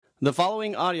The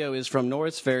following audio is from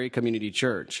Norris Ferry Community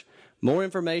Church. More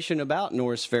information about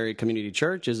Norris Ferry Community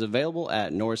Church is available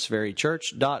at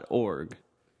norrisferrychurch.org.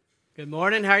 Good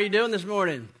morning. How are you doing this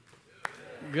morning?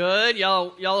 Good.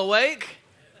 Y'all awake?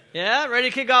 Yeah, ready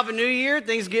to kick off a new year?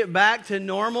 Things get back to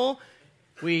normal.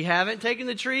 We haven't taken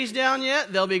the trees down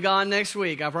yet. They'll be gone next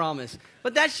week, I promise.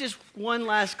 But that's just one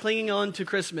last clinging on to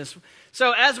Christmas.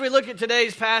 So as we look at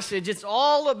today's passage, it's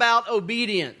all about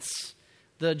obedience.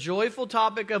 The joyful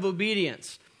topic of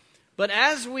obedience. But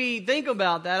as we think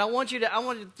about that, I want you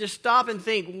to just stop and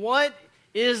think, what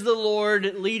is the Lord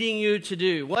leading you to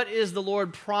do? What is the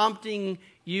Lord prompting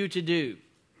you to do?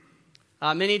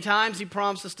 Many times He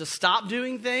prompts us to stop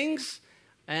doing things,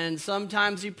 and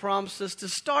sometimes He prompts us to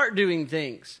start doing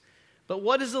things. But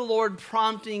what is the Lord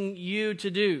prompting you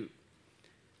to do?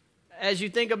 As you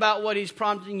think about what He's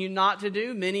prompting you not to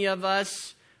do, many of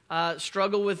us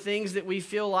struggle with things that we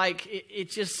feel like it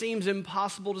just seems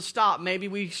impossible to stop. Maybe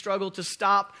we struggle to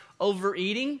stop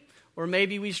overeating, or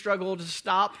maybe we struggle to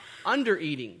stop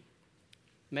undereating.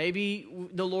 Maybe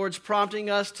the Lord's prompting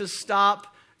us to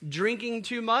stop drinking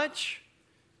too much.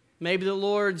 Maybe the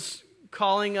Lord's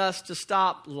calling us to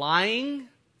stop lying,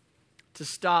 to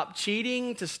stop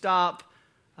cheating, to stop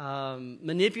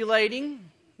manipulating.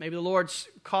 Maybe the Lord's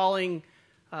calling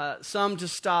some to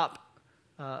stop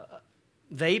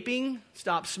vaping,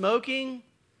 stop smoking,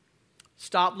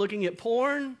 stop looking at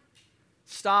porn,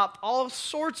 stop all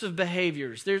sorts of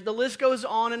behaviors. The list goes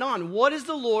on and on. What is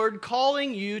the Lord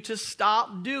calling you to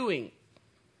stop doing?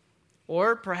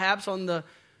 Or perhaps on the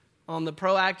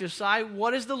proactive side,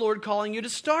 what is the Lord calling you to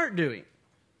start doing?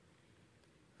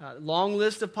 Long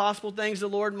list of possible things the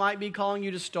Lord might be calling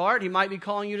you to start. He might be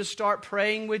calling you to start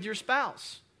praying with your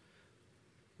spouse.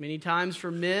 Many times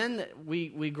for men,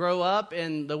 we grow up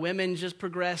and the women just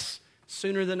progress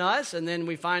sooner than us, and then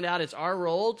we find out it's our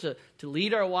role to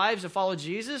lead our wives to follow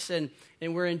Jesus, and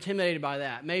we're intimidated by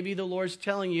that. Maybe the Lord's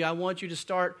telling you, I want you to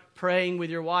start praying with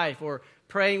your wife or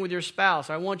praying with your spouse.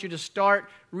 I want you to start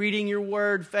reading your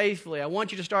word faithfully. I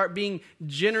want you to start being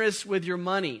generous with your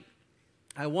money.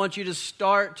 I want you to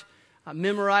start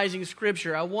memorizing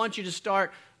Scripture. I want you to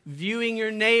start viewing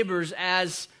your neighbors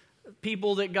as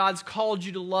people that God's called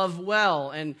you to love well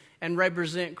and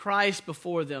represent Christ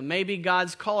before them. Maybe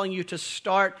God's calling you to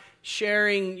start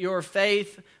sharing your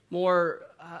faith more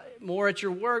at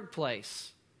your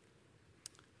workplace.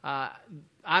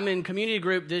 I'm in community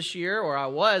group this year, or I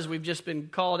was. We've just been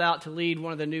called out to lead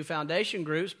one of the new foundation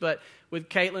groups, but with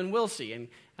Caitlin Wilsey.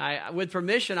 And with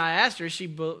permission, I asked her.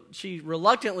 She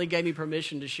reluctantly gave me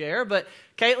permission to share, but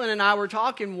Caitlin and I were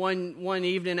talking one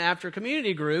evening after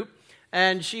community group,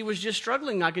 and she was just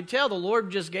struggling. I could tell the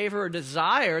Lord just gave her a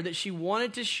desire that she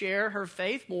wanted to share her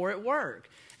faith more at work.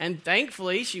 And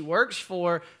thankfully, she works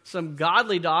for some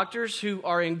godly doctors who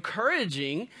are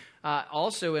encouraging,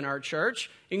 also in our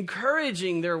church,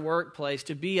 encouraging their workplace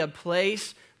to be a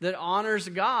place that honors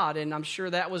God. And I'm sure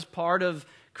that was part of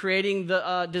creating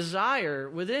the desire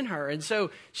within her. And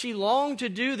so she longed to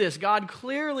do this. God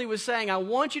clearly was saying, I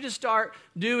want you to start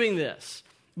doing this.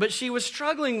 But she was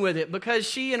struggling with it because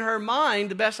she, in her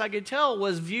mind, the best I could tell,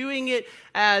 was viewing it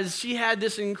as she had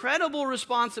this incredible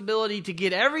responsibility to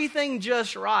get everything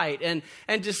just right and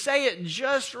to say it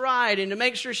just right and to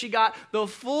make sure she got the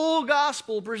full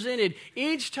gospel presented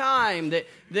each time.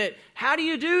 That how do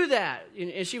you do that?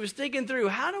 And she was thinking through,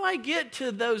 how do I get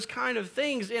to those kind of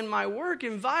things in my work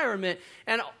environment?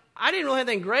 And I didn't really have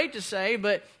anything great to say,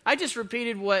 but I just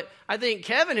repeated what I think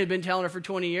Kevin had been telling her for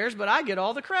 20 years, but I get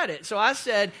all the credit. So I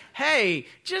said, hey,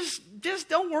 just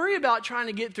don't worry about trying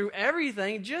to get through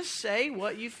everything. Just say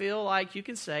what you feel like you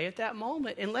can say at that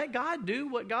moment and let God do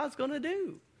what God's going to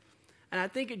do. And I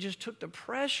think it just took the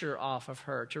pressure off of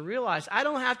her to realize I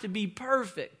don't have to be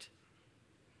perfect.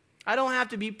 I don't have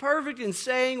to be perfect in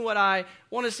saying what I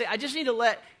want to say. I just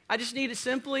need to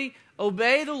simply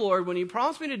obey the Lord when He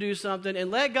prompts me to do something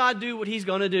and let God do what He's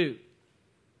going to do.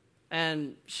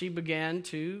 And she began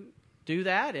to do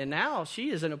that, and now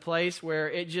she is in a place where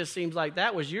it just seems like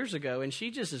that was years ago, and she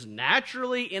just is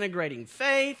naturally integrating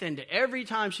faith into every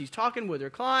time she's talking with her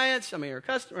clients,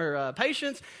 her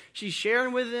patients, she's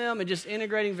sharing with them and just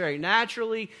integrating very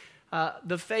naturally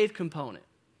the faith component.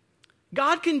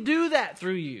 God can do that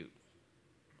through you.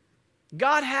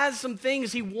 God has some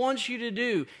things He wants you to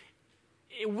do.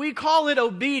 We call it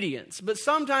obedience, but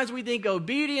sometimes we think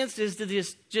obedience is to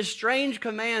just strange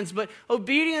commands, but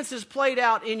obedience is played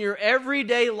out in your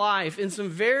everyday life in some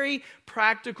very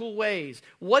practical ways.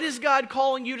 What is God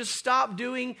calling you to stop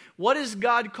doing? What is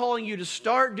God calling you to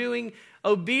start doing?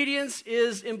 Obedience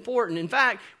is important. In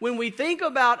fact, when we think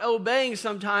about obeying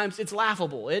sometimes, it's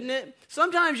laughable, isn't it?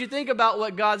 Sometimes you think about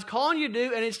what God's calling you to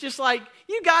do, and it's just like,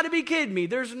 you got to be kidding me.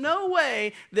 There's no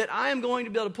way that I am going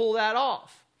to be able to pull that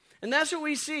off. And that's what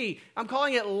we see. I'm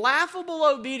calling it laughable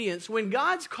obedience. When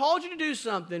God's called you to do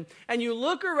something, and you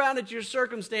look around at your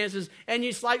circumstances, and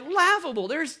it's like laughable.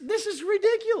 This is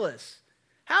ridiculous.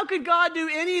 How could God do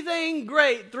anything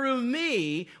great through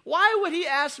me? Why would he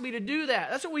ask me to do that?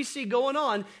 That's what we see going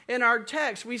on in our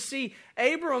text. We see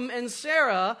Abram and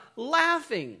Sarah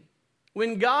laughing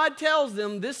when God tells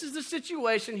them, this is the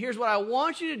situation, here's what I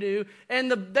want you to do,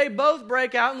 and they both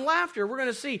break out in laughter. We're going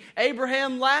to see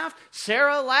Abraham laughed,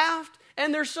 Sarah laughed,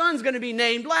 and their son's going to be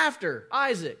named Laughter,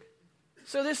 Isaac.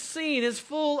 So this scene is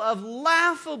full of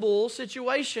laughable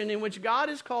situation in which God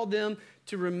has called them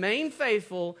to remain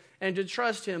faithful and to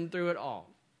trust him through it all.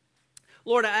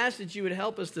 Lord, I ask that you would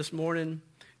help us this morning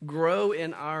grow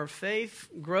in our faith,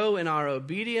 grow in our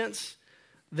obedience,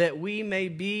 that we may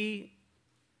be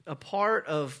a part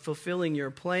of fulfilling your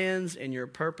plans and your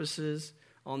purposes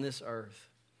on this earth.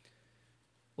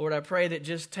 Lord, I pray that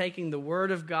just taking the word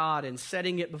of God and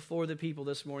setting it before the people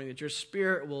this morning, that your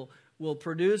Spirit will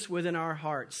produce within our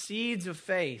hearts seeds of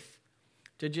faith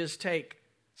to just take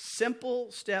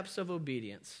simple steps of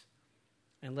obedience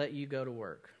and let you go to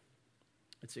work.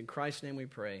 It's in Christ's name we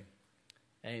pray.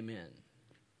 Amen.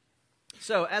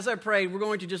 So, as I prayed, we're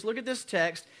going to just look at this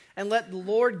text and let the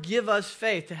Lord give us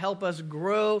faith to help us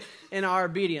grow in our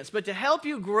obedience. But to help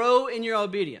you grow in your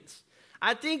obedience,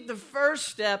 I think the first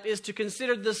step is to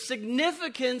consider the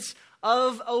significance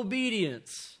of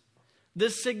obedience. The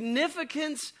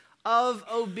significance of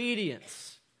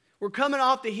obedience. We're coming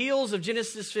off the heels of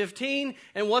Genesis 15,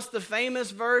 and what's the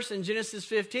famous verse in Genesis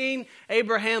 15?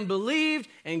 Abraham believed,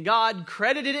 and God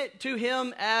credited it to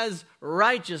him as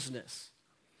righteousness.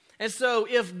 And so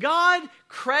if God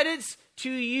credits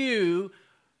to you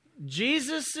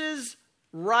Jesus'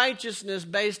 righteousness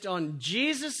based on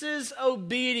Jesus'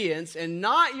 obedience and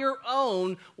not your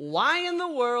own, why in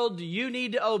the world do you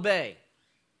need to obey?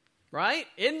 Right?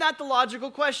 Isn't that the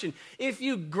logical question? If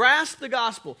you grasp the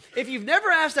gospel, if you've never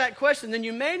asked that question, then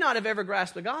you may not have ever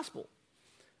grasped the gospel.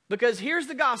 Because here's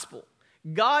the gospel.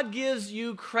 God gives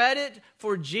you credit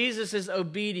for Jesus'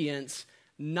 obedience,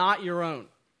 not your own.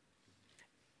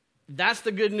 That's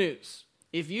the good news.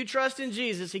 If you trust in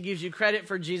Jesus, he gives you credit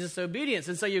for Jesus' obedience.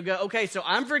 And so you go, okay, so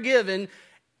I'm forgiven,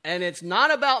 and it's not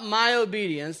about my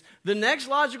obedience. The next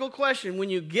logical question when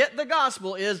you get the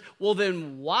gospel is, well,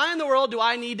 then why in the world do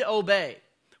I need to obey?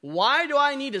 Why do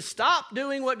I need to stop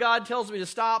doing what God tells me to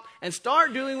stop and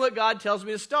start doing what God tells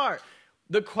me to start?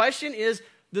 The question is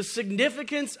the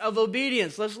significance of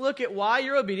obedience. Let's look at why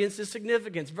your obedience is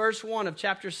significant. Verse 1 of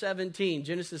chapter 17,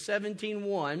 Genesis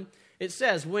 17:1, it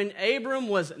says, when Abram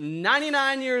was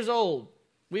 99 years old,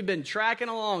 we've been tracking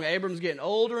along. Abram's getting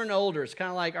older and older. It's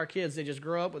kind of like our kids. They just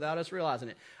grow up without us realizing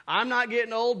it. I'm not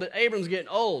getting old, but Abram's getting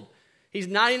old. He's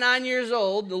 99 years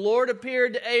old. The Lord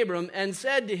appeared to Abram and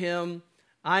said to him,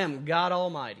 I am God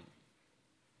Almighty.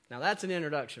 Now that's an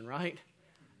introduction, right?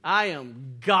 I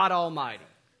am God Almighty.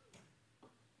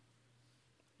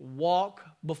 Walk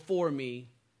before me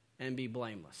and be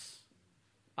blameless.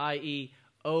 I.e.,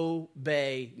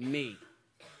 obey me.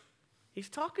 He's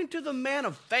talking to the man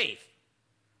of faith.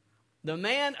 The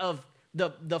man of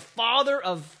the father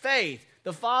of faith.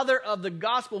 The father of the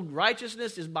gospel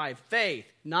righteousness is by faith,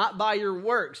 not by your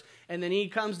works. And then he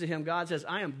comes to him. God says,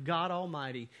 I am God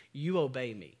Almighty. You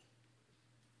obey me.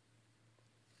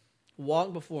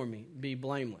 Walk before me. Be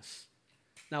blameless.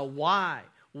 Now, why?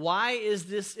 Why is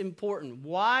this important?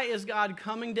 Why is God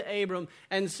coming to Abram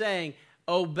and saying,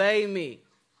 obey me?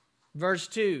 Verse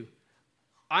 2,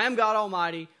 I am God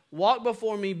Almighty. Walk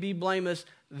before me. Be blameless,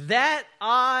 that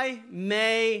I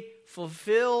may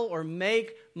fulfill or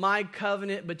make my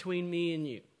covenant between me and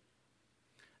you.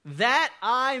 That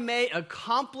I may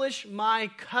accomplish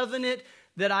my covenant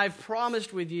that I've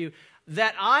promised with you.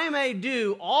 That I may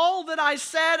do all that I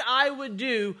said I would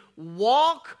do.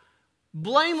 Walk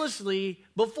blamelessly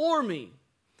before me.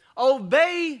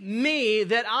 Obey me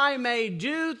that I may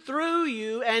do through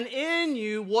you and in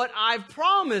you what I've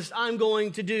promised I'm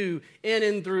going to do in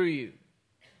and through you.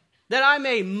 That I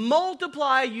may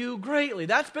multiply you greatly.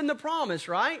 That's been the promise,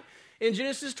 right? In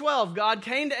Genesis 12, God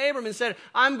came to Abram and said,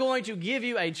 I'm going to give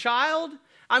you a child.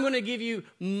 I'm going to give you,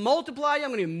 multiply you. I'm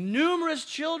going to give you numerous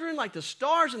children like the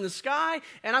stars in the sky.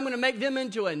 And I'm going to make them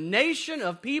into a nation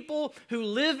of people who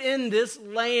live in this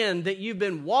land that you've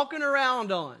been walking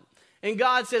around on. And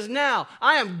God says, now,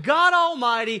 I am God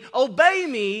Almighty. Obey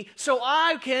me so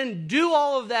I can do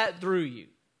all of that through you.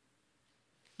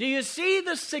 Do you see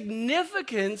the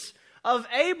significance of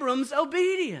Abram's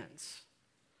obedience.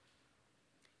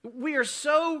 We are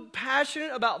so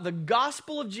passionate about the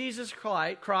gospel of Jesus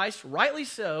Christ, rightly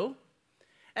so,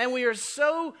 and we are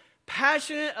so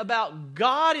passionate about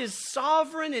God is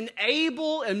sovereign and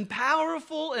able and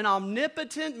powerful and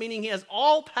omnipotent, meaning He has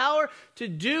all power to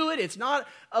do it. It's not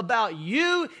about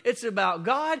you, it's about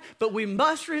God. But we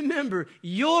must remember,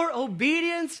 your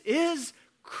obedience is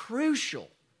crucial.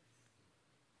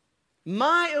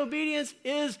 My obedience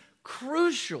is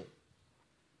crucial.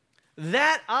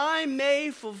 That I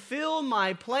may fulfill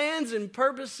my plans and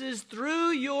purposes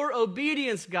through your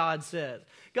obedience, God says.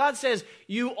 God says,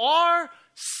 you are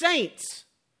saints.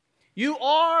 You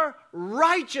are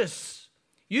righteous.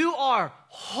 You are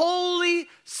holy,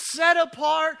 set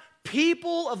apart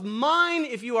people of mine.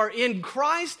 If you are in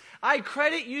Christ, I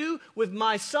credit you with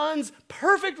my Son's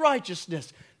perfect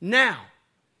righteousness. Now,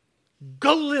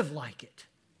 go live like it.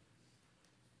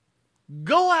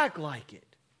 Go act like it.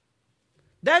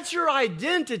 That's your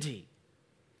identity.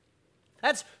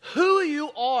 That's who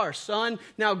you are, son.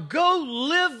 Now go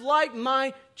live like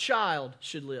my child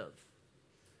should live.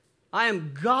 I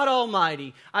am God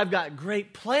Almighty. I've got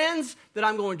great plans that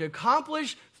I'm going to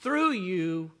accomplish through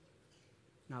you.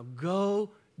 Now go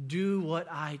do what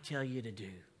I tell you to do,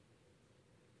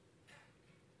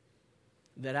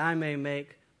 that I may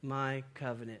make my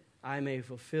covenant. I may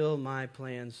fulfill my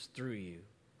plans through you.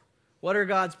 What are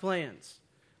God's plans?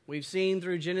 We've seen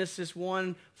through Genesis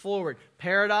 1 forward.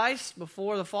 Paradise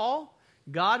before the fall.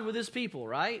 God with His people,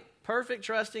 right? Perfect,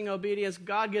 trusting obedience.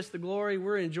 God gets the glory.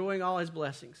 We're enjoying all His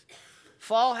blessings.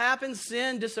 Fall happens,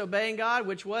 sin, disobeying God,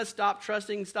 which was stop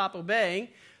trusting, stop obeying.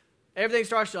 Everything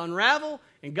starts to unravel,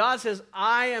 and God says,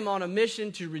 I am on a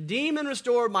mission to redeem and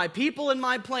restore my people and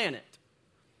my planet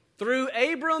through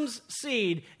Abram's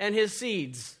seed and his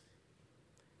seeds.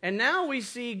 And now we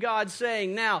see God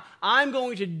saying, now, I'm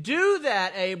going to do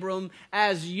that, Abram,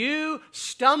 as you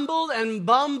stumbled and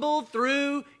bumbled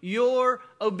through your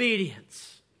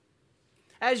obedience.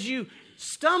 As you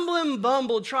stumble and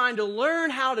bumble trying to learn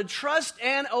how to trust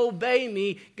and obey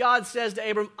me, God says to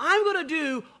Abram, I'm going to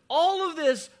do all of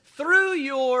this through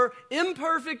your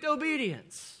imperfect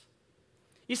obedience.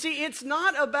 You see, it's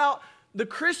not about, the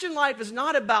Christian life is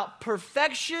not about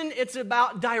perfection, it's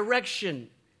about direction.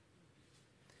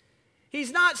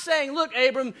 He's not saying, look,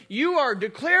 Abram, you are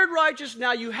declared righteous.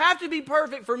 Now you have to be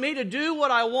perfect for me to do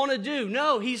what I want to do.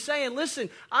 No, he's saying, listen,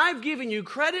 I've given you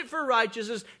credit for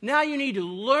righteousness. Now you need to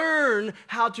learn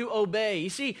how to obey. You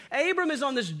see, Abram is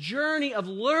on this journey of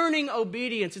learning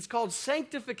obedience. It's called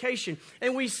sanctification.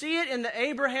 And we see it in the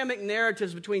Abrahamic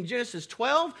narratives between Genesis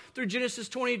 12 through Genesis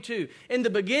 22. In the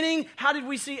beginning, how did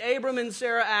we see Abram and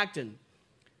Sarah acting?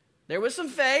 There was some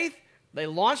faith. They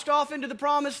launched off into the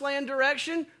promised land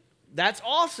direction. That's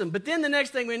awesome. But then the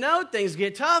next thing we know, things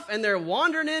get tough and they're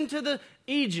wandering into the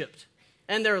Egypt.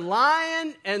 And they're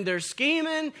lying and they're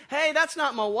scheming. Hey, that's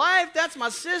not my wife. That's my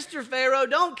sister, Pharaoh.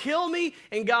 Don't kill me.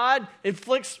 And God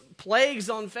inflicts plagues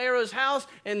on Pharaoh's house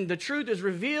and the truth is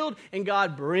revealed. And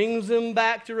God brings them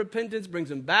back to repentance, brings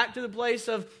them back to the place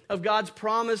of God's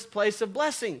promised place of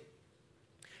blessing.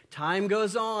 Time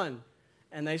goes on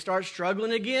and they start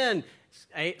struggling again.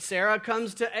 Sarah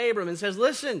comes to Abram and says,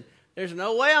 listen, there's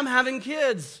no way I'm having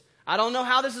kids. I don't know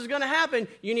how this is going to happen.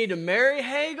 You need to marry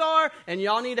Hagar, and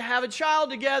y'all need to have a child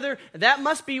together. That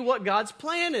must be what God's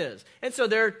plan is. And so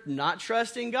they're not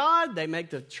trusting God. They make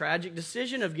the tragic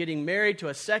decision of getting married to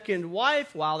a second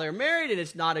wife while they're married, and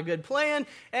it's not a good plan.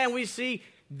 And we see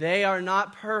they are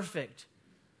not perfect.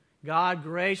 God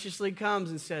graciously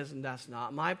comes and says, that's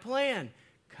not my plan.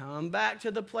 Come back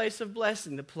to the place of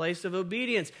blessing, the place of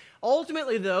obedience.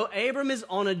 Ultimately, though, Abram is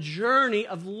on a journey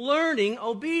of learning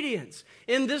obedience.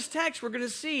 In this text, we're going to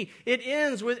see it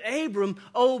ends with Abram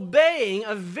obeying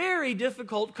a very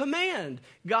difficult command.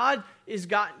 God has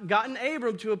gotten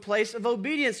Abram to a place of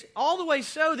obedience, all the way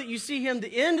so that you see him,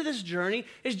 the end of this journey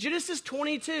is Genesis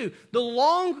 22. The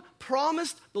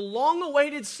long-promised, the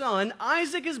long-awaited son,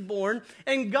 Isaac, is born,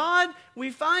 and God,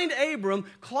 we find Abram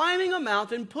climbing a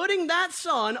mountain, putting that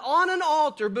son on an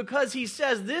altar because he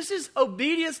says, this is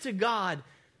obedience to God.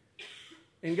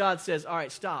 And God says, all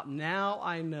right, stop. Now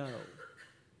I know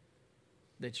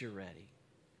that you're ready.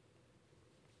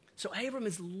 So Abram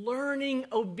is learning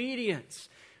obedience.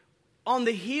 On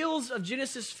the heels of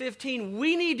Genesis 15,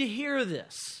 we need to hear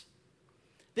this.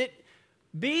 That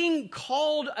being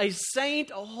called a saint,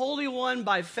 a holy one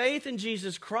by faith in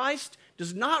Jesus Christ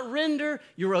does not render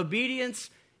your obedience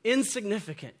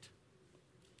insignificant.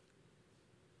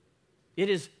 It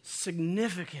is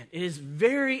significant. It is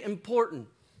very important.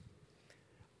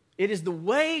 It is the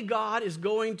way God is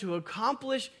going to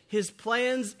accomplish his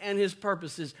plans and his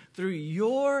purposes through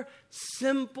your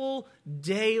simple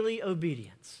daily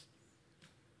obedience.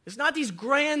 It's not these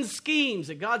grand schemes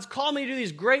that God's called me to do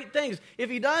these great things.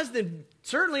 If he does, then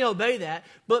certainly obey that.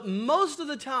 But most of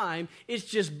the time, it's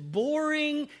just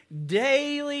boring,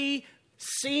 daily,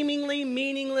 seemingly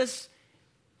meaningless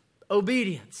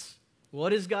obedience.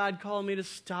 What is God calling me to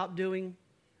stop doing?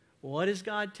 What is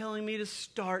God telling me to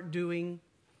start doing?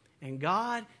 And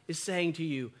God is saying to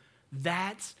you,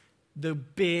 that's the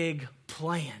big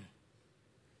plan.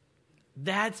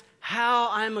 That's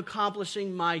how I'm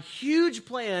accomplishing my huge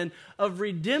plan of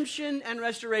redemption and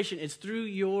restoration. It's through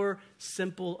your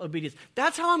simple obedience.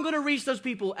 That's how I'm going to reach those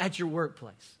people at your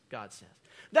workplace, God says.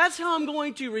 That's how I'm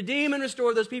going to redeem and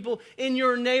restore those people in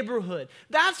your neighborhood.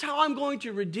 That's how I'm going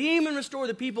to redeem and restore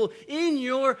the people in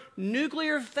your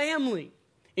nuclear family,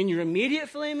 in your immediate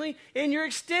family, in your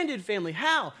extended family.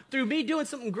 How? Through me doing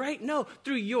something great? No,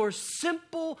 through your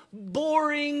simple,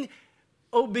 boring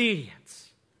obedience.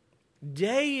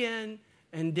 Day in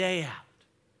and day out.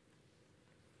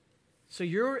 So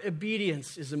your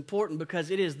obedience is important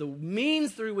because it is the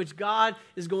means through which God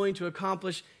is going to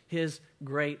accomplish his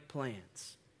great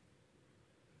plans.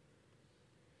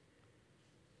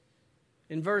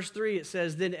 In verse 3 it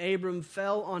says, "Then Abram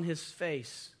fell on his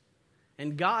face,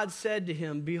 and God said to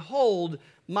him, 'Behold,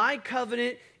 my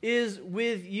covenant is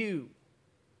with you,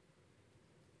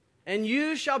 and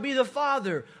you shall be the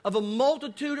father of a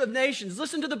multitude of nations.'"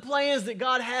 Listen to the plans that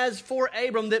God has for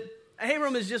Abram, that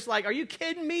Abram is just like, are you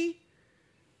kidding me?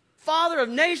 Father of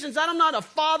nations? I'm not a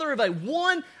father of I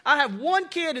have one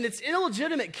kid and it's an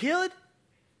illegitimate kid.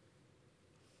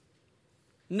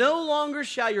 "No longer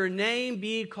shall your name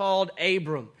be called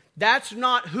Abram." That's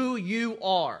not who you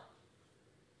are.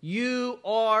 You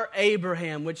are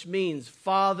Abraham, which means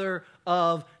father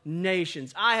of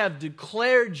nations. I have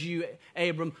declared you,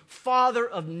 Abram, father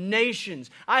of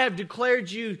nations. I have declared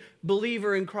you,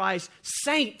 believer in Christ,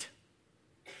 saint.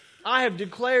 I have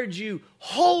declared you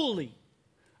holy.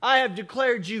 I have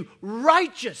declared you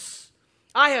righteous.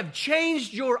 I have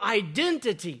changed your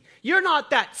identity. You're not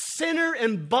that sinner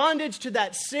in bondage to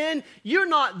that sin. You're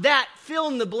not that fill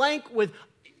in the blank with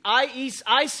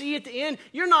I-C at the end.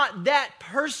 You're not that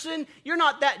person. You're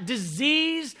not that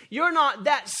disease. You're not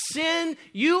that sin.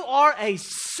 You are a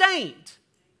saint.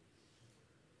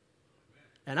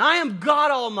 And I am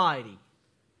God Almighty.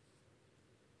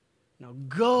 Now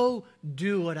go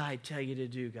do what I tell you to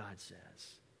do, God says.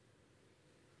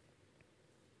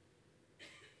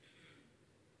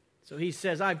 So he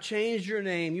says, "I've changed your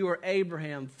name. You are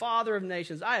Abraham, father of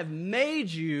nations. I have made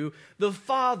you the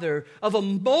father of a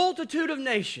multitude of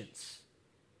nations.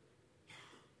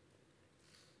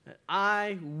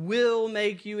 I will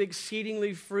make you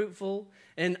exceedingly fruitful,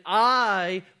 and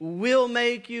I will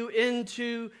make you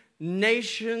into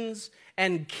nations,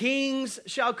 and kings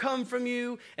shall come from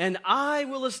you, and I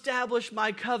will establish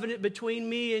my covenant between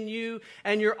me and you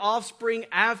and your offspring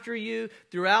after you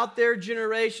throughout their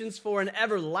generations for an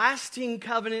everlasting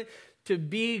covenant, to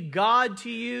be God to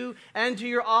you and to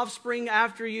your offspring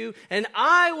after you. And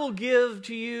I will give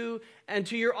to you and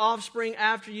to your offspring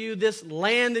after you this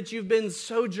land that you've been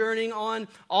sojourning on,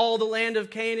 all the land of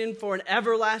Canaan, for an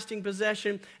everlasting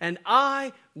possession. And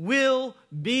I will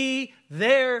be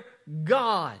their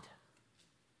God."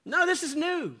 None of this is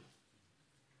new.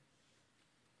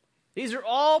 These are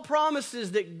all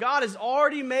promises that God has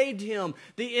already made to him.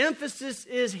 The emphasis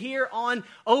is here on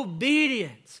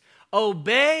obedience.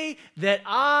 Obey that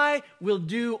I will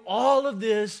do all of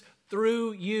this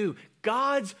through you.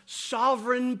 God's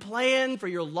sovereign plan for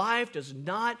your life does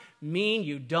not mean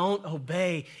you don't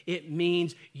obey. It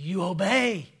means you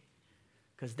obey.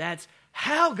 Because that's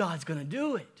how God's going to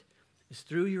do it, is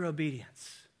through your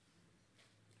obedience.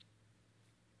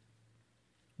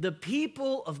 The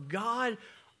people of God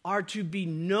are to be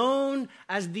known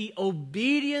as the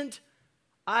obedient,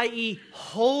 i.e.,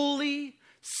 holy,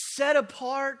 set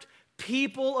apart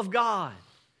people of God.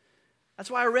 That's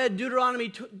why I read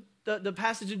Deuteronomy, the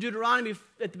passage of Deuteronomy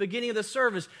at the beginning of the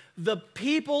service. The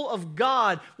people of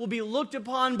God will be looked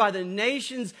upon by the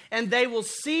nations, and they will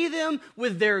see them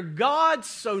with their God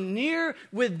so near,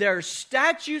 with their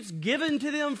statutes given to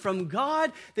them from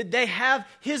God, that they have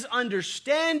his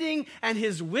understanding and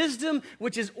his wisdom,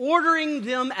 which is ordering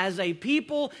them as a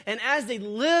people. And as they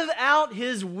live out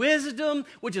his wisdom,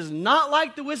 which is not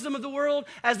like the wisdom of the world,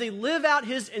 as they live out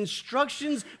his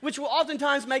instructions, which will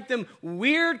oftentimes make them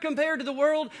weird compared to the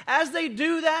world, as as they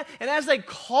do that, and as they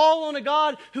call on a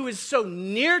God who is so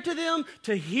near to them,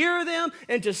 to hear them,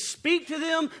 and to speak to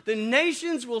them, the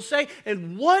nations will say,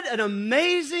 and what an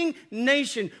amazing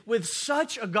nation with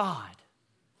such a God.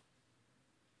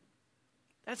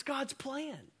 That's God's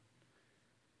plan.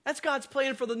 That's God's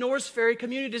plan for the Norris Ferry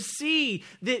community, to see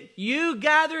that you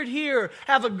gathered here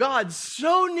have a God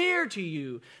so near to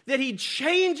you that He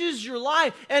changes your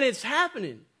life, and it's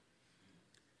happening.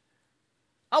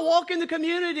 I walk in the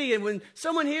community, and when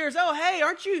someone hears, oh, hey,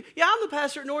 aren't you? Yeah, I'm the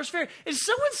pastor at Norris Ferry. Is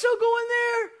so-and-so going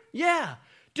there? Yeah.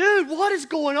 Dude, what is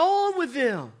going on with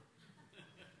them?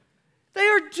 They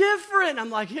are different. I'm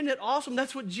like, isn't it awesome?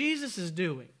 That's what Jesus is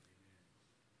doing.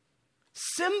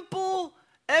 Simple,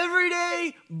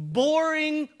 everyday,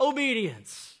 boring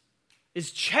obedience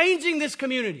is changing this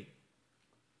community.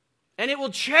 And it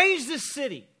will change this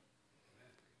city.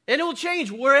 And it will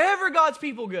change wherever God's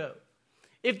people go.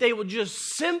 If they will just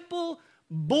simple,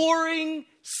 boring,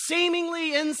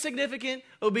 seemingly insignificant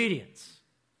obedience.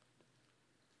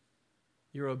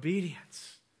 Your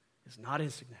obedience is not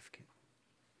insignificant.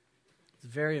 It's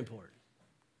very important.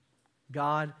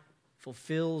 God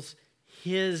fulfills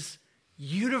His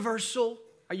universal,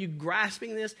 are you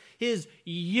grasping this? His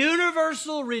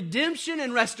universal redemption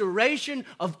and restoration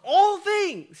of all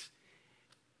things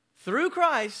through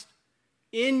Christ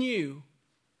in you,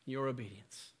 your obedience.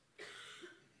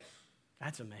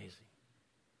 That's amazing.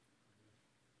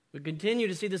 We continue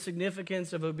to see the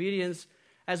significance of obedience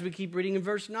as we keep reading in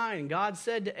verse 9. God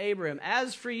said to Abram,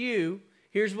 as for you,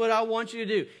 here's what I want you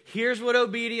to do. Here's what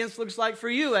obedience looks like for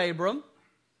you, Abram.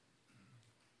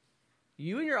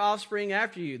 You and your offspring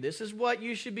after you, this is what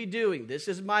you should be doing. This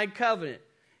is my covenant,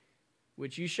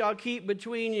 which you shall keep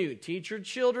between you. Teach your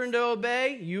children to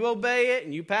obey. You obey it,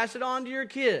 and you pass it on to your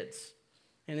kids.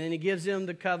 And then He gives them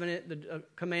the covenant, the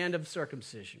command of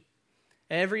circumcision.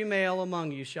 Every male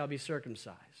among you shall be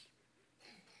circumcised.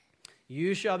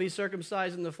 You shall be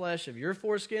circumcised in the flesh of your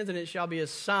foreskins, and it shall be a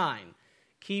sign.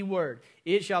 Key word.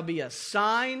 It shall be a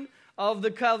sign of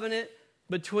the covenant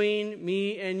between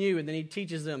me and you. And then He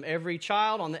teaches them every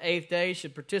child on the 8th day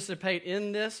should participate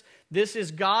in this. This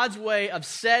is God's way of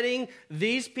setting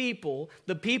these people,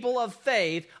 the people of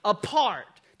faith, apart.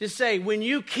 To say, when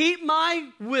you keep my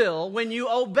will, when you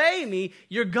obey me,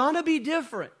 you're going to be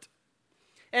different.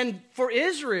 And for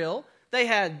Israel, they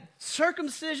had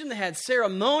circumcision, they had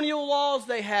ceremonial laws,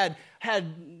 they had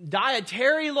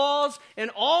dietary laws, and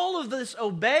all of this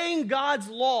obeying God's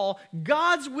law,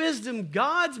 God's wisdom,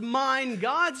 God's mind,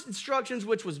 God's instructions,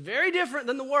 which was very different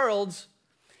than the world's,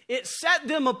 it set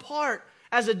them apart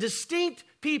as a distinct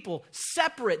people,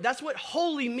 separate. That's what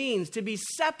holy means, to be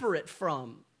separate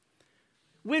from.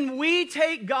 When we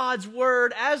take God's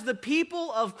word as the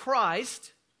people of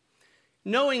Christ,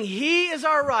 knowing He is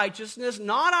our righteousness,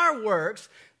 not our works.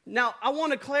 Now, I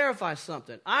want to clarify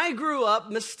something. I grew up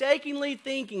mistakenly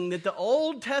thinking that the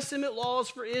Old Testament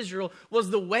laws for Israel was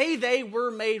the way they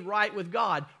were made right with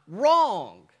God.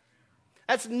 Wrong.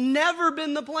 That's never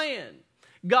been the plan.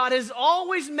 God has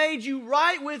always made you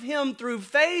right with Him through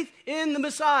faith in the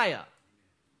Messiah,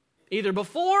 either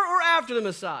before or after the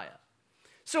Messiah.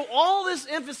 So all this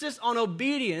emphasis on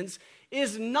obedience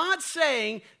is not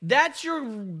saying that's your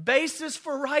basis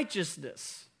for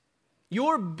righteousness.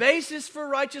 Your basis for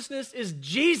righteousness is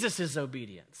Jesus'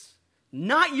 obedience,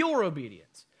 not your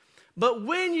obedience. But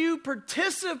when you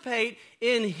participate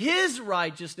in His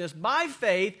righteousness by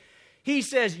faith, He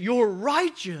says, you're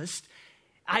righteous.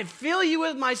 I fill you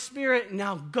with my Spirit.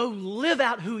 Now go live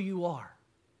out who you are.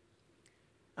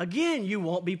 Again, you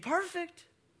won't be perfect,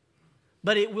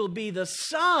 but it will be the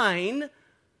sign.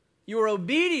 Your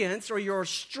obedience, or your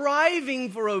striving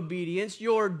for obedience,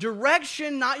 your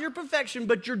direction, not your perfection,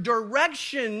 but your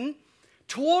direction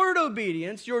toward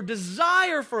obedience, your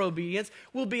desire for obedience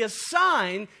will be a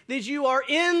sign that you are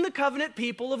in the covenant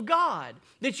people of God,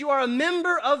 that you are a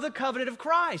member of the covenant of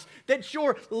Christ, that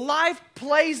your life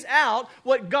plays out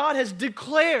what God has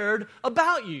declared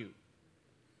about you.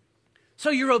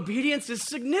 So your obedience is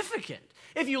significant.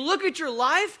 If you look at your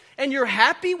life and you're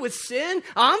happy with sin,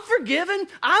 I'm forgiven,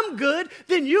 I'm good,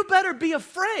 then you better be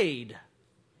afraid.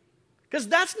 Because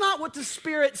that's not what the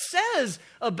Spirit says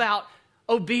about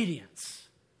obedience.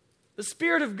 The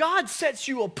Spirit of God sets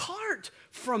you apart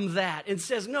from that and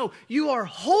says, no, you are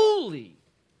holy.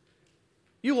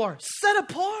 You are set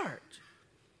apart.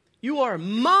 You are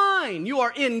mine. You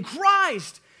are in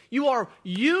Christ. You are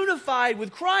unified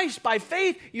with Christ by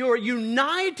faith. You are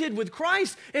united with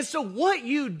Christ. And so what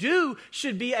you do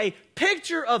should be a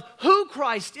picture of who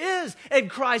Christ is. And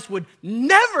Christ would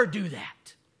never do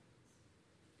that.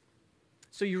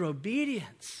 So your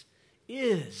obedience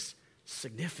is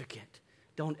significant.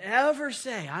 Don't ever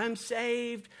say, I'm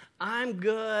saved, I'm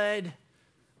good,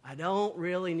 I don't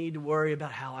really need to worry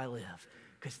about how I live.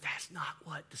 Because that's not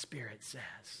what the Spirit says.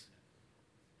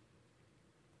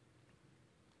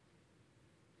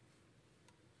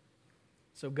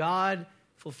 So God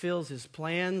fulfills His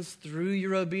plans through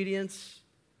your obedience.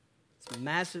 It's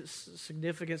massive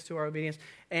significance to our obedience.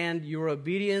 And your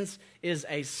obedience is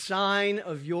a sign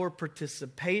of your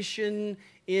participation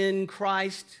in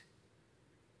Christ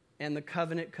and the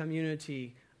covenant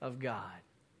community of God.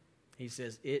 He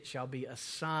says, it shall be a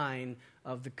sign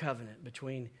of the covenant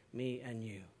between me and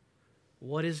you.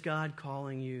 What is God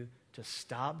calling you to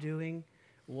stop doing?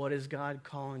 What is God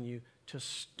calling you to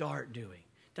start doing?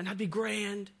 Doesn't have to be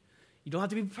grand. You don't have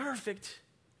to be perfect.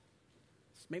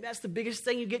 Maybe that's the biggest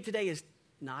thing you get today is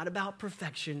not about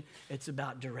perfection. It's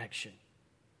about direction.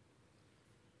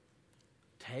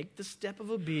 Take the step of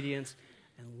obedience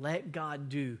and let God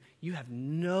do. You have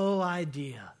no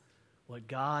idea what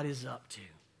God is up to.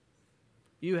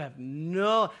 You have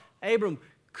Abram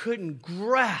couldn't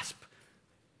grasp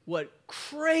what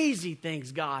crazy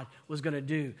things God was going to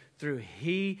do through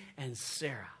he and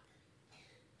Sarah.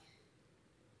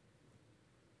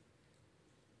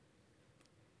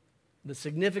 The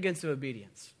significance of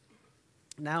obedience.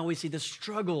 Now we see the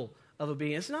struggle of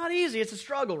obedience. It's not easy. It's a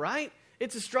struggle, right?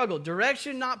 It's a struggle.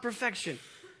 Direction, not perfection.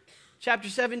 Chapter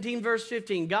 17, verse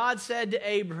 15. God said to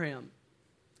Abraham,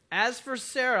 as for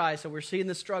Sarai, so we're seeing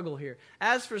the struggle here.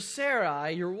 As for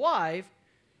Sarai, your wife,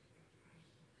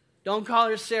 don't call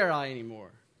her Sarai anymore.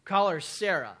 Call her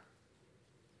Sarah.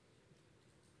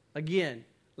 Again,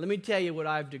 let me tell you what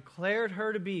I've declared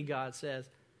her to be, God says.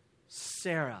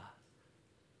 Sarah,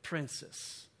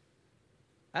 princess.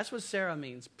 That's what Sarah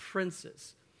means,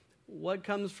 princess. What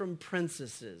comes from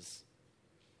princesses?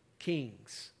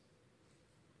 Kings.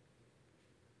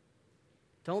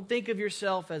 Don't think of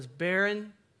yourself as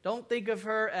barren. Don't think of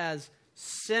her as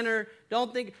sinner.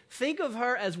 Think of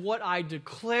her as what I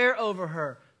declare over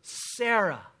her.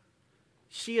 Sarah.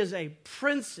 She is a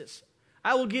princess.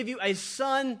 I will give you a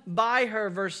son by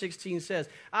her, verse 16 says.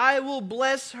 I will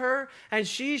bless her, and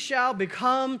she shall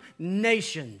become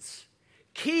nations.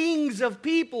 Kings of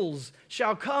peoples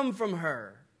shall come from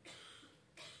her.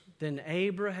 Then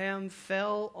Abraham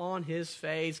fell on his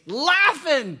face,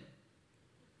 laughing.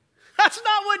 That's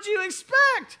not what you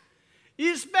expect.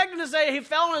 You expect him to say he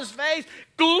fell on his face,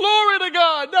 glory to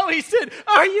God. No, he said,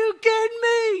 are you kidding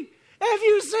me? Have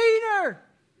you seen her?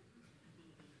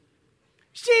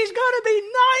 She's going to be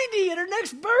 90 at her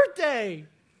next birthday.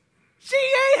 She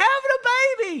ain't having a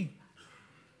baby.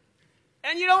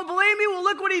 And you don't believe me? Well,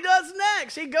 look what he does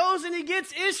next. He goes and he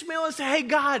gets Ishmael and says, hey,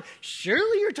 God,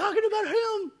 surely you're talking about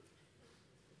him.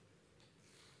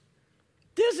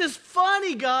 This is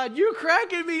funny, God. You're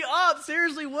cracking me up.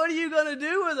 Seriously, what are you going to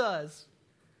do with us?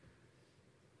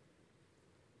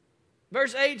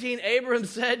 Verse 18, Abram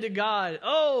said to God,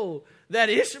 oh, that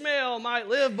Ishmael might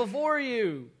live before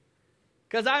you,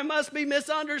 because I must be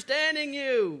misunderstanding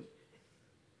you.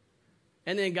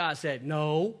 And then God said,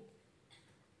 no.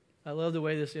 I love the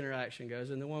way this interaction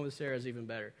goes, and the one with Sarah is even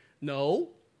better. No,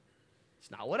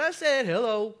 it's not what I said.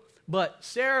 Hello. But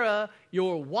Sarah,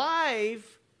 your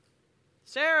wife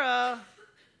shall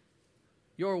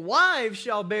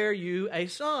bear you a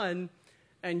son,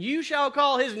 and you shall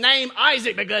call his name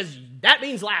Isaac, because that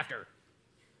means laughter.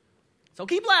 So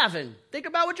keep laughing. Think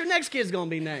about what your next kid's going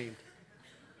to be named.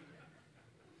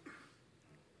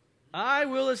 I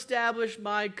will establish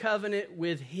my covenant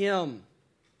with him.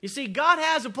 You see, God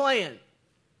has a plan.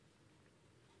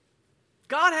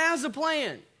 God has a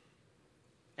plan.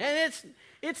 And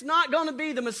it's not going to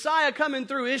be the Messiah coming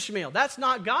through Ishmael. That's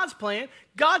not God's plan.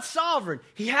 God's sovereign.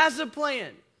 He has a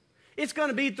plan. It's going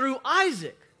to be through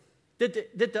Isaac that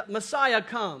the Messiah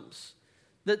comes.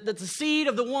 That the seed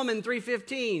of the woman,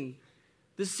 3:15,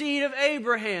 the seed of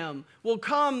Abraham will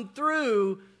come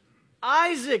through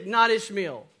Isaac, not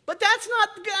Ishmael. But that's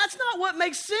not what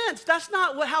makes sense. That's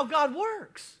not how God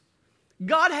works.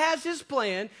 God has his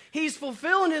plan. He's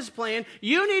fulfilling his plan.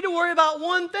 You need to worry about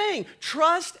one thing: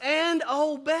 trust and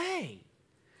obey.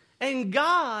 And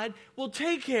God will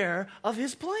take care of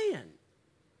his plan.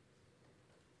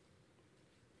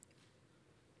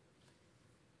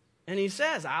 And he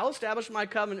says, I'll establish my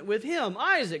covenant with him,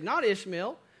 Isaac, not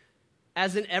Ishmael,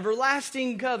 as an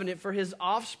everlasting covenant for his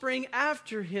offspring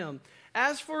after him.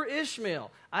 As for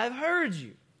Ishmael, I've heard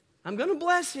you. I'm going to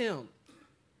bless him.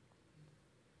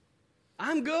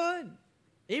 I'm good.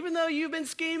 Even though you've been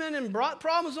scheming and brought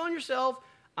problems on yourself,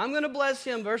 I'm going to bless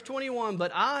him. Verse 21,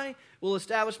 but I will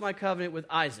establish my covenant with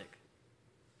Isaac,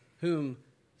 whom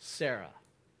Sarah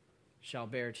shall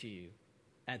bear to you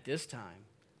at this time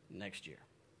next year.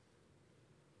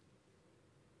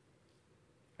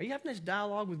 Are you having this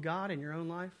dialogue with God in your own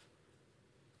life?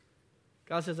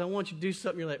 God says, I want you to do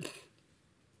something. You're like,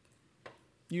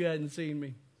 you hadn't seen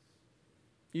me.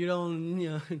 You don't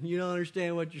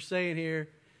understand what you're saying here.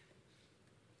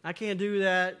 I can't do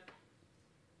that.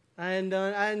 I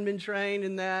hadn't been trained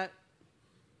in that.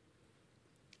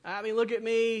 I mean, look at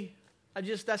me.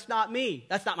 That's not me.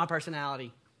 That's not my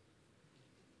personality.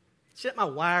 It's just my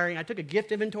wiring. I took a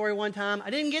gift inventory one time.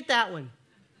 I didn't get that one.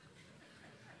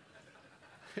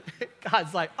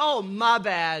 God's like, oh, my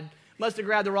bad. Must have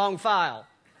grabbed the wrong file.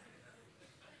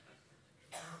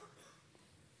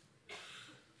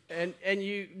 And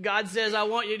God says, I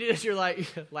want you to do this. You're like,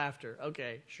 laughter.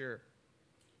 Okay, sure.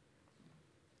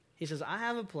 He says, I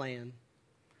have a plan.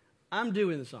 I'm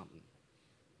doing something.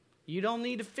 You don't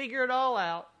need to figure it all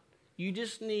out. You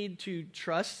just need to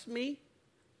trust me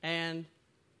and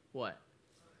what?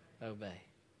 Obey.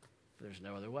 There's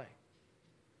no other way.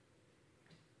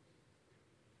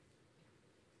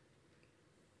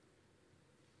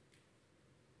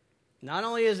 Not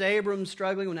only is Abram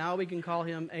struggling, now we can call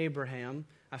him Abraham.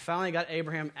 I finally got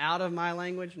Abraham out of my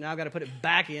language. Now I've got to put it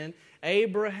back in.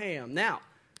 Abraham. Now,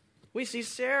 we see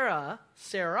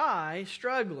Sarai,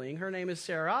 struggling. Her name is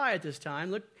Sarai at this time.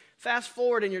 Look, fast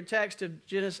forward in your text to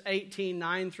Genesis 18,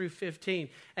 9 through 15.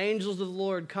 Angels of the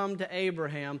Lord come to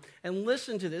Abraham. And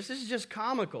listen to this. This is just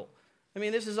comical. I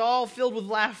mean, this is all filled with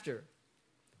laughter.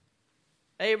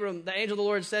 The angel of the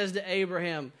Lord says to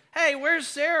Abraham, hey, where's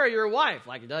Sarah, your wife?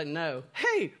 Like he doesn't know.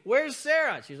 Hey, where's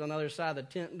Sarah? She's on the other side of the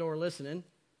tent door listening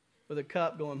with a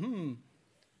cup going,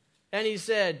 And he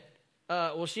said,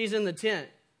 well, she's in the tent.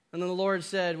 And then the Lord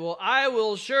said, well, I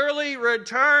will surely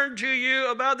return to you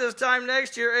about this time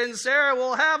next year, and Sarah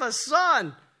will have a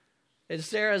son. And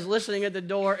Sarah's listening at the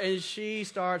door, and she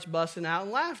starts busting out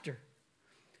in laughter.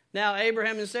 Now,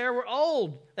 Abraham and Sarah were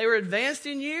old. They were advanced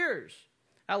in years.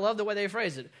 I love the way they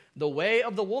phrase it. The way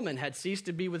of the woman had ceased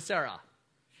to be with Sarah.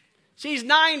 She's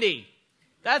 90.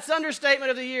 That's the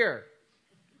understatement of the year.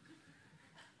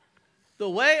 The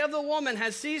way of the woman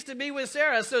has ceased to be with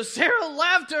Sarah. So Sarah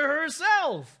laughed to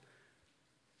herself.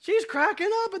 She's cracking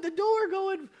up at the door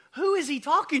going, who is he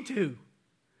talking to?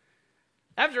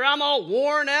 After I'm all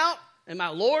worn out and my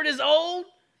Lord is old,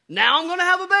 now I'm going to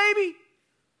have a baby.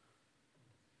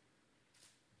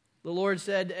 The Lord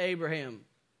said to Abraham,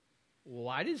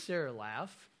 why did Sarah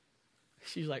laugh?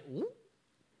 She's like, whoop.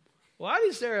 Why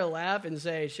did Sarah laugh and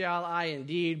say, shall I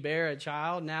indeed bear a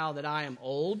child now that I am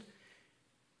old?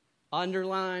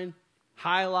 Underline,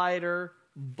 highlighter,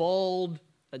 bold,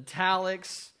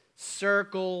 italics,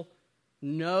 circle,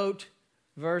 note,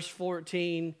 verse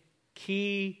 14,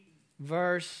 key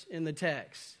verse in the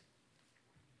text.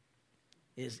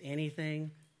 Is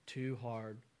anything too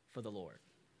hard for the Lord?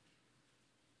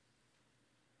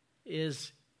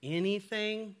 Is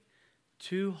anything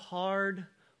too hard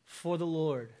for the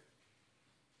Lord?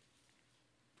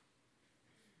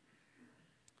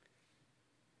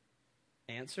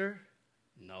 Answer,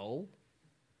 no.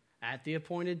 At the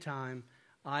appointed time,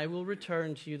 I will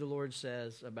return to you, the Lord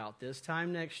says, about this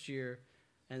time next year,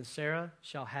 and Sarah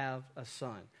shall have a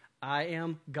son. I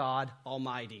am God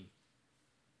Almighty.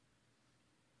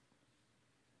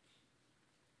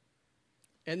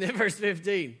 And then verse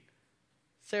 15,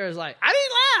 Sarah's like, I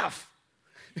didn't laugh.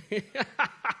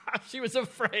 She was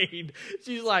afraid.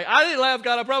 She's like, I didn't laugh,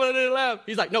 God, I probably didn't laugh.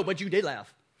 He's like, no, but you did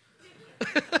laugh.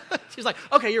 She's like,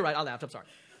 okay, you're right, I laughed, I'm sorry.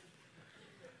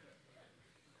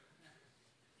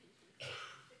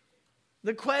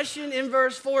 The question in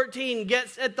verse 14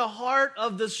 gets at the heart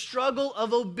of the struggle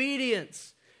of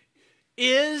obedience.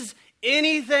 Is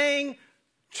anything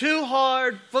too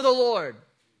hard for the Lord?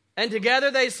 And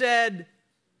together they said,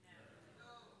 no.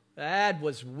 That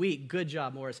was weak. Good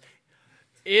job, Morris.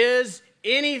 Is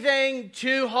anything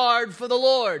too hard for the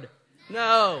Lord?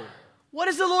 No. What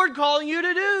is the Lord calling you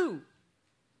to do?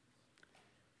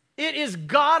 It is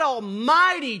God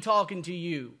Almighty talking to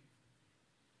you.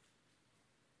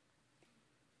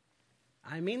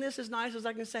 I mean this as nice as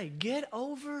I can say. Get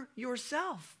over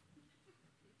yourself.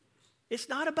 It's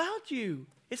not about you.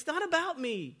 It's not about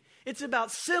me. It's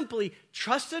about simply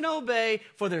trust and obey,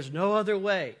 for there's no other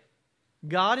way.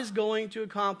 God is going to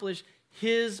accomplish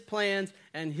His plans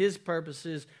and His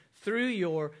purposes through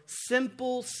your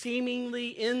simple,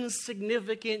 seemingly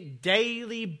insignificant,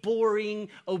 daily, boring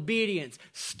obedience.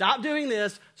 Stop doing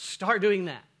this, start doing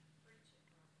that.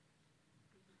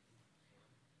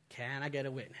 Can I get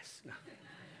a witness? No.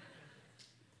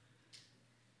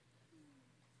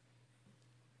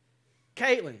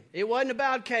 Caitlin. It wasn't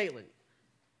about Caitlin.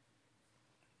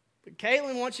 But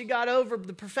Caitlin, once she got over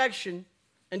the perfection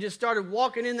and just started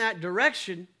walking in that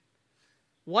direction,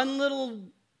 one little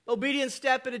obedient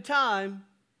step at a time.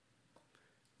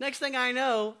 Next thing I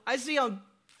know, I see on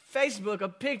Facebook a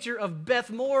picture of Beth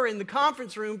Moore in the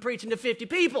conference room preaching to 50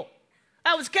 people.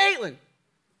 That was Caitlin.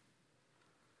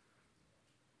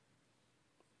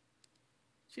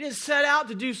 She didn't set out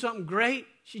to do something great.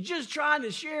 She's just trying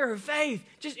to share her faith.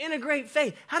 Just integrate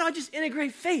faith. How do I just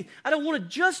integrate faith? I don't want to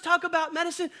just talk about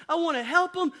medicine. I want to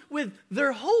help them with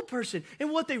their whole person.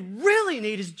 And what they really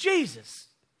need is Jesus.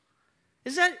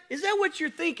 Is that what you're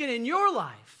thinking in your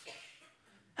life?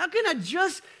 How can I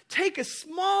just take a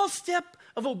small step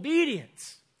of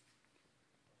obedience?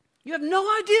 You have no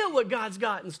idea what God's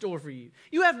got in store for you.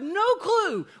 You have no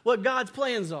clue what God's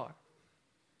plans are.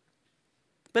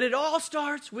 But it all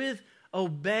starts with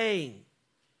obeying.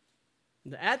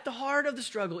 At the heart of the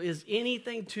struggle is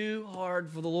anything too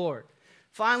hard for the Lord.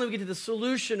 Finally, we get to the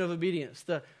solution of obedience,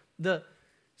 the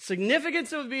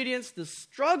significance of obedience, the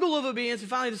struggle of obedience, and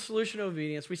finally the solution of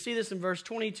obedience. We see this in verse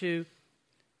 22,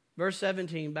 verse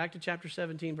 17, back to chapter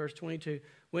 17, verse 22.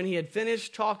 When he had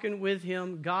finished talking with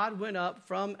him, God went up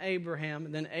from Abraham,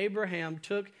 and then Abraham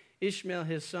took Ishmael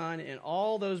his son and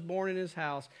all those born in his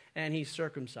house, and he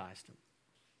circumcised them.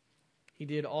 He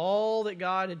did all that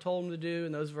God had told him to do.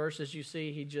 In those verses you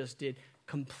see, he just did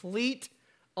complete,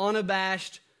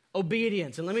 unabashed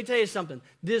obedience. And let me tell you something.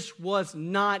 This was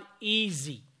not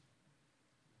easy.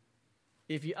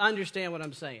 If you understand what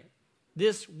I'm saying.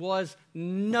 This was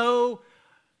no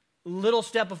little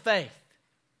step of faith.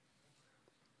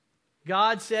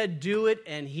 God said, do it,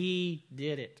 and he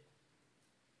did it.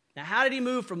 Now, how did he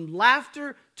move from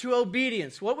laughter to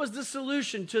obedience? What was the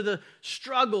solution to the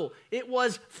struggle? It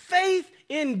was faith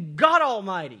in God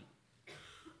Almighty.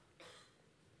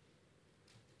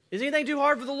 Is anything too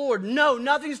hard for the Lord? No,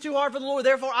 nothing's too hard for the Lord.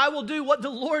 Therefore, I will do what the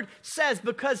Lord says.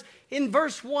 Because in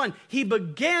verse 1, he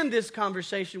began this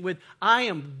conversation with, I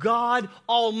am God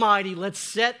Almighty. Let's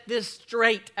set this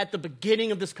straight at the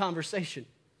beginning of this conversation.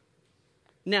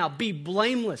 Now, be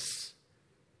blameless.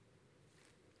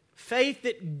 Faith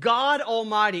that God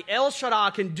Almighty, El Shaddai,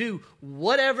 can do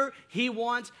whatever he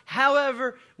wants,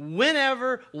 however,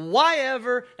 whenever,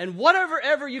 whyever, and whatever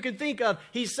ever you can think of.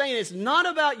 He's saying it's not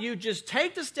about you. Just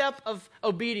take the step of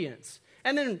obedience.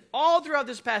 And then all throughout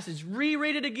this passage,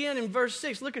 reread it again in verse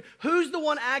 6. Look at who's the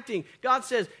one acting. God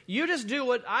says, you just do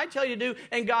what I tell you to do.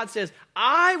 And God says,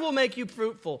 I will make you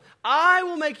fruitful. I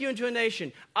will make you into a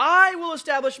nation. I will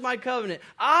establish my covenant.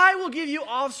 I will give you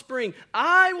offspring.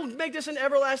 I will make this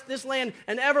land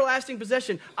an everlasting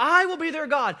possession. I will be their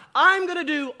God. I'm going to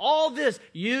do all this.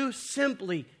 You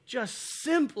just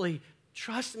simply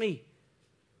trust me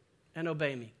and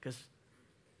obey me, because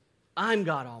I'm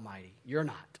God Almighty. You're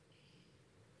not.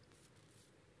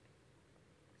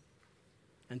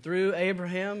 And through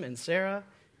Abraham and Sarah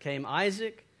came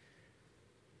Isaac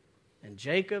and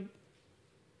Jacob,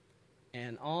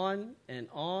 and on and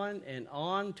on and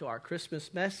on to our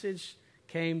Christmas message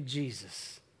came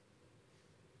Jesus.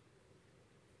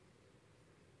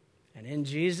 And in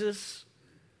Jesus,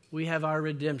 we have our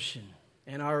redemption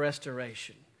and our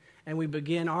restoration. And we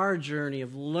begin our journey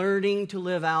of learning to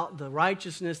live out the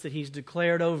righteousness that he's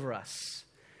declared over us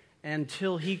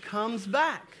until he comes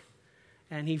back.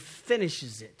 And he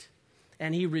finishes it.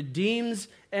 And he redeems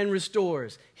and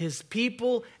restores his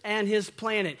people and his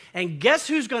planet. And guess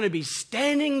who's going to be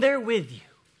standing there with you?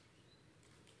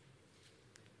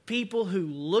 People who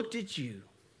looked at you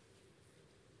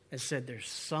and said, there's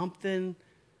something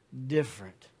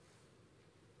different.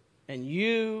 And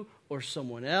you or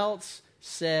someone else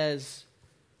says,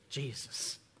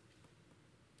 Jesus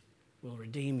will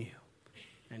redeem you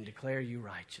and declare you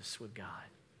righteous with God.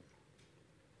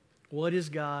 What is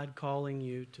God calling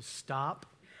you to stop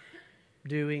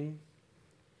doing?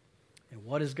 And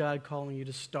what is God calling you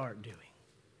to start doing?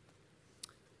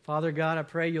 Father God, I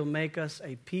pray you'll make us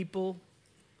a people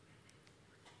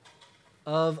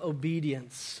of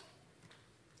obedience.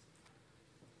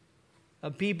 A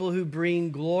people who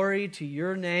bring glory to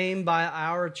your name by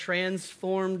our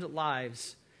transformed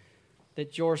lives.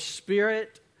 That your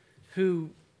Spirit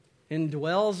who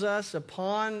indwells us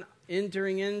upon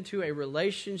entering into a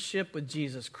relationship with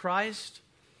Jesus Christ,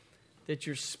 that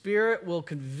your Spirit will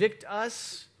convict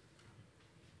us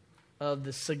of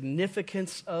the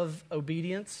significance of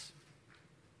obedience,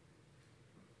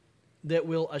 that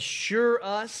will assure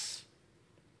us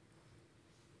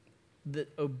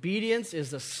that obedience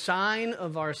is a sign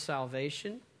of our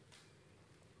salvation,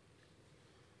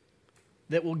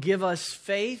 that will give us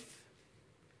faith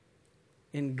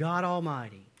in God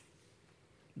Almighty,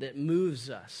 that moves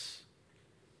us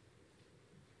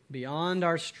beyond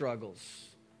our struggles,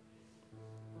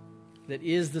 that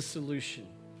is the solution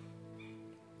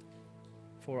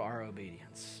for our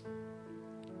obedience.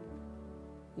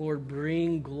 Lord,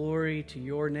 bring glory to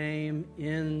your name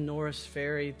in Norris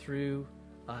Ferry through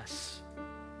us.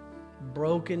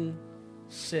 Broken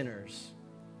sinners,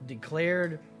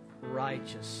 declared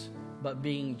righteous, but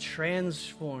being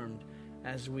transformed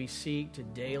as we seek to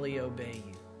daily obey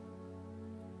you.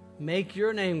 Make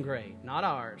your name great, not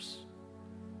ours.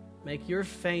 Make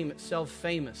yourself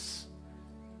famous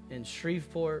in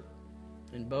Shreveport,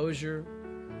 in Bossier,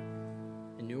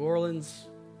 in New Orleans,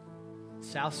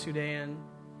 South Sudan,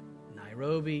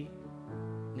 Nairobi,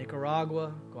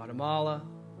 Nicaragua, Guatemala,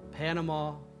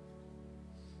 Panama,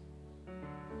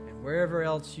 and wherever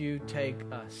else you take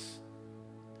us,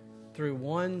 through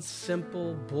one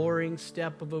simple, boring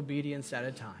step of obedience at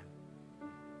a time.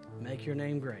 Make your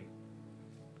name great,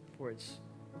 for it's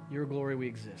your glory we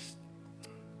exist.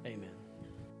 Amen.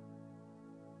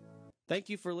 Thank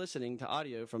you for listening to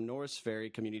audio from Norris Ferry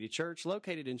Community Church,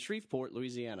 located in Shreveport,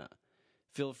 Louisiana.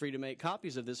 Feel free to make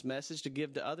copies of this message to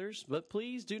give to others, but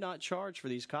please do not charge for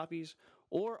these copies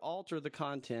or alter the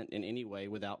content in any way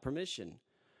without permission.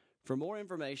 For more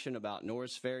information about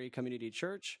Norris Ferry Community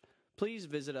Church, please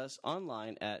visit us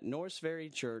online at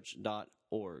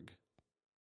norrisferrychurch.org.